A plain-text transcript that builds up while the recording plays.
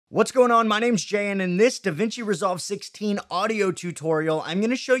What's going on? My name's Jay, and in this Davinci Resolve 16 audio tutorial, I'm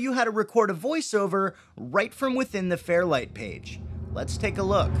going to show you how to record a voiceover right from within the Fairlight page. Let's take a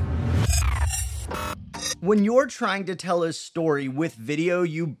look. When you're trying to tell a story with video,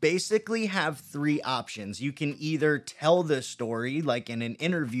 you basically have three options. You can either tell the story like in an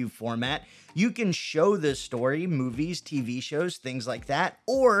interview format, you can show the story, movies, TV shows, things like that,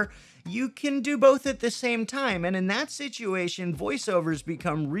 or you can do both at the same time. And in that situation, voiceovers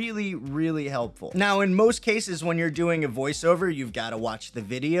become really helpful. Now, in most cases, when you're doing a voiceover, you've got to watch the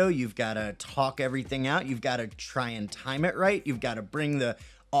video, you've got to talk everything out, you've got to try and time it right, you've got to bring the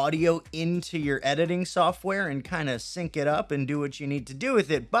audio into your editing software and kind of sync it up and do what you need to do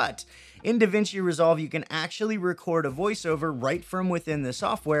with it. But in Davinci Resolve, you can actually record a voiceover right from within the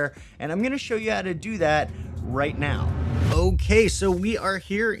software, and I'm going to show you how to do that right now. Okay, so we are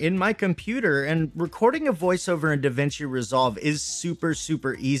here in my computer, and recording a voiceover in Davinci Resolve is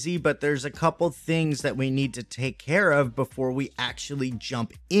super easy, but there's a couple things that we need to take care of before we actually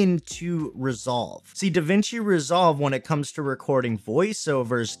jump into Resolve. See, Davinci Resolve, when it comes to recording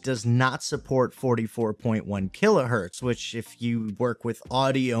voiceovers, does not support 44.1 kilohertz, which if you work with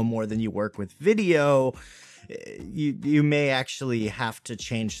audio more than you work with video, you may actually have to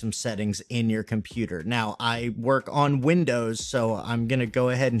change some settings in your computer. Now, I work on Windows, so I'm going to go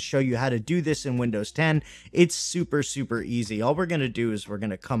ahead and show you how to do this in Windows 10. It's super easy. All we're going to do is we're going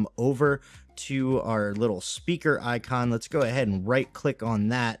to come over to our little speaker icon. Let's go ahead and right click on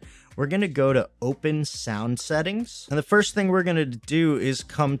that. We're going to go to Open Sound Settings. And the first thing we're going to do is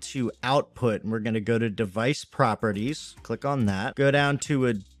come to Output, and we're going to go to Device Properties. Click on that. Go down to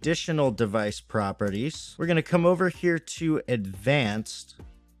Additional Device Properties. We're going to come over here to Advanced.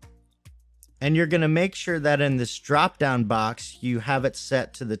 And you're going to make sure that in this drop-down box, you have it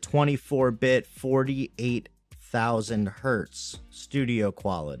set to the 24-bit 48,000 hertz studio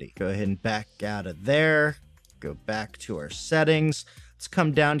quality. Go ahead and back out of there. Go back to our settings. Let's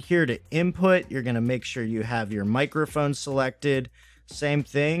come down here to input. You're going to make sure you have your microphone selected. Same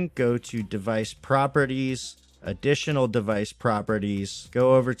thing, go to device properties, additional device properties,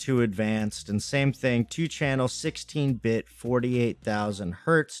 go over to advanced, and same thing, 2-channel 16-bit 48,000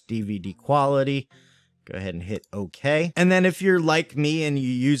 hertz DVD quality. Go ahead and hit OK. And then if you're like me and you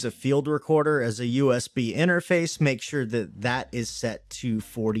use a field recorder as a USB interface, make sure that that is set to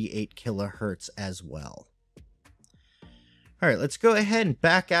 48 kilohertz as well. All right, let's go ahead and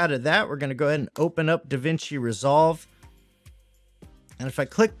back out of that. We're going to go ahead and open up Davinci Resolve. And if I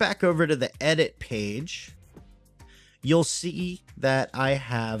click back over to the edit page, you'll see that I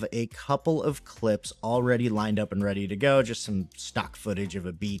have a couple of clips already lined up and ready to go, just some stock footage of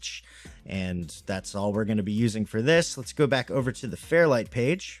a beach. And that's all we're going to be using for this. Let's go back over to the Fairlight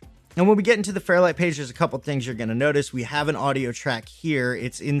page. And when we get into the Fairlight page, there's a couple things you're going to notice. We have an audio track here.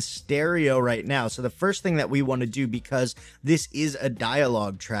 It's in stereo right now. So the first thing that we want to do, because this is a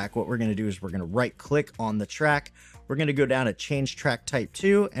dialogue track, what we're going to do is we're going to right click on the track. We're going to go down to change track type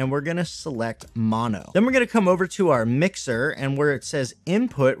 2, and we're going to select mono. Then we're going to come over to our mixer, and where it says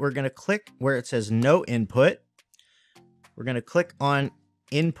input, we're going to click where it says no input. We're going to click on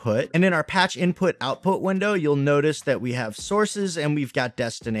input, and in our patch input output window, you'll notice that we have sources and we've got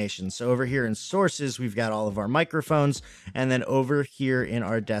destinations. So over here in sources, we've got all of our microphones, and then over here in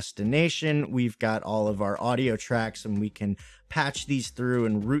our destination, we've got all of our audio tracks, and we can patch these through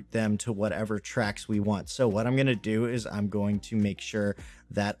and route them to whatever tracks we want. So what I'm going to do is I'm going to make sure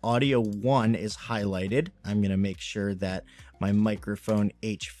that audio 1 is highlighted. I'm going to make sure that my microphone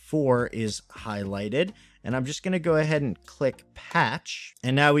H4 is highlighted. And I'm just going to go ahead and click patch.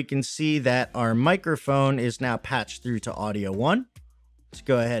 And now we can see that our microphone is now patched through to audio 1. Let's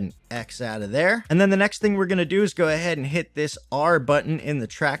go ahead and X out of there. And then the next thing we're going to do is go ahead and hit this R button in the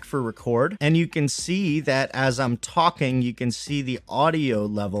track for record. And you can see that as I'm talking, you can see the audio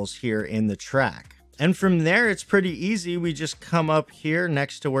levels here in the track. And from there, it's pretty easy. We just come up here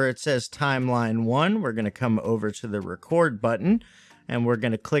next to where it says timeline 1. We're going to come over to the record button, and we're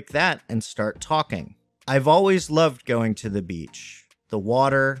going to click that and start talking. I've always loved going to the beach. The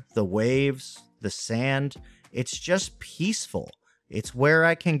water, the waves, the sand, it's just peaceful. It's where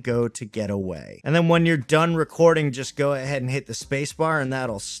I can go to get away. And then when you're done recording, just go ahead and hit the space bar and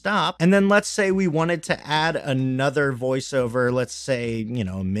that'll stop. And then let's say we wanted to add another voiceover, let's say, you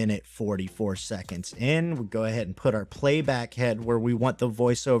know, 1:44 seconds in. We go ahead and put our playback head where we want the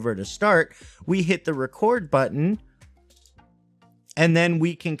voiceover to start. We hit the record button. and then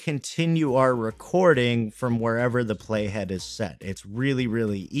we can continue our recording from wherever the playhead is set. It's really,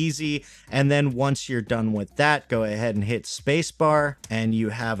 really easy. And then once you're done with that, go ahead and hit spacebar and you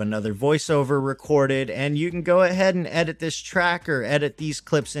have another voiceover recorded, and you can go ahead and edit this track or edit these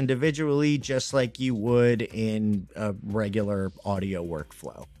clips individually just like you would in a regular audio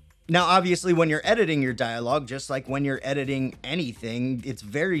workflow. Now, obviously, when you're editing your dialogue, just like when you're editing anything, it's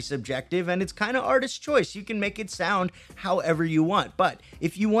very subjective and it's kind of artist's choice. You can make it sound however you want. But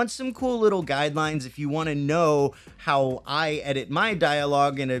if you want some cool little guidelines, if you want to know how I edit my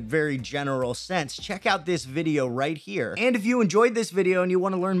dialogue in a very general sense, check out this video right here. And if you enjoyed this video and you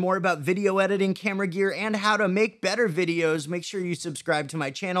want to learn more about video editing, camera gear, and how to make better videos, make sure you subscribe to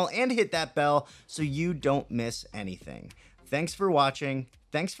my channel and hit that bell so you don't miss anything. Thanks for watching.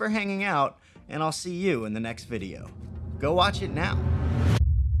 Thanks for hanging out, and I'll see you in the next video. Go watch it now.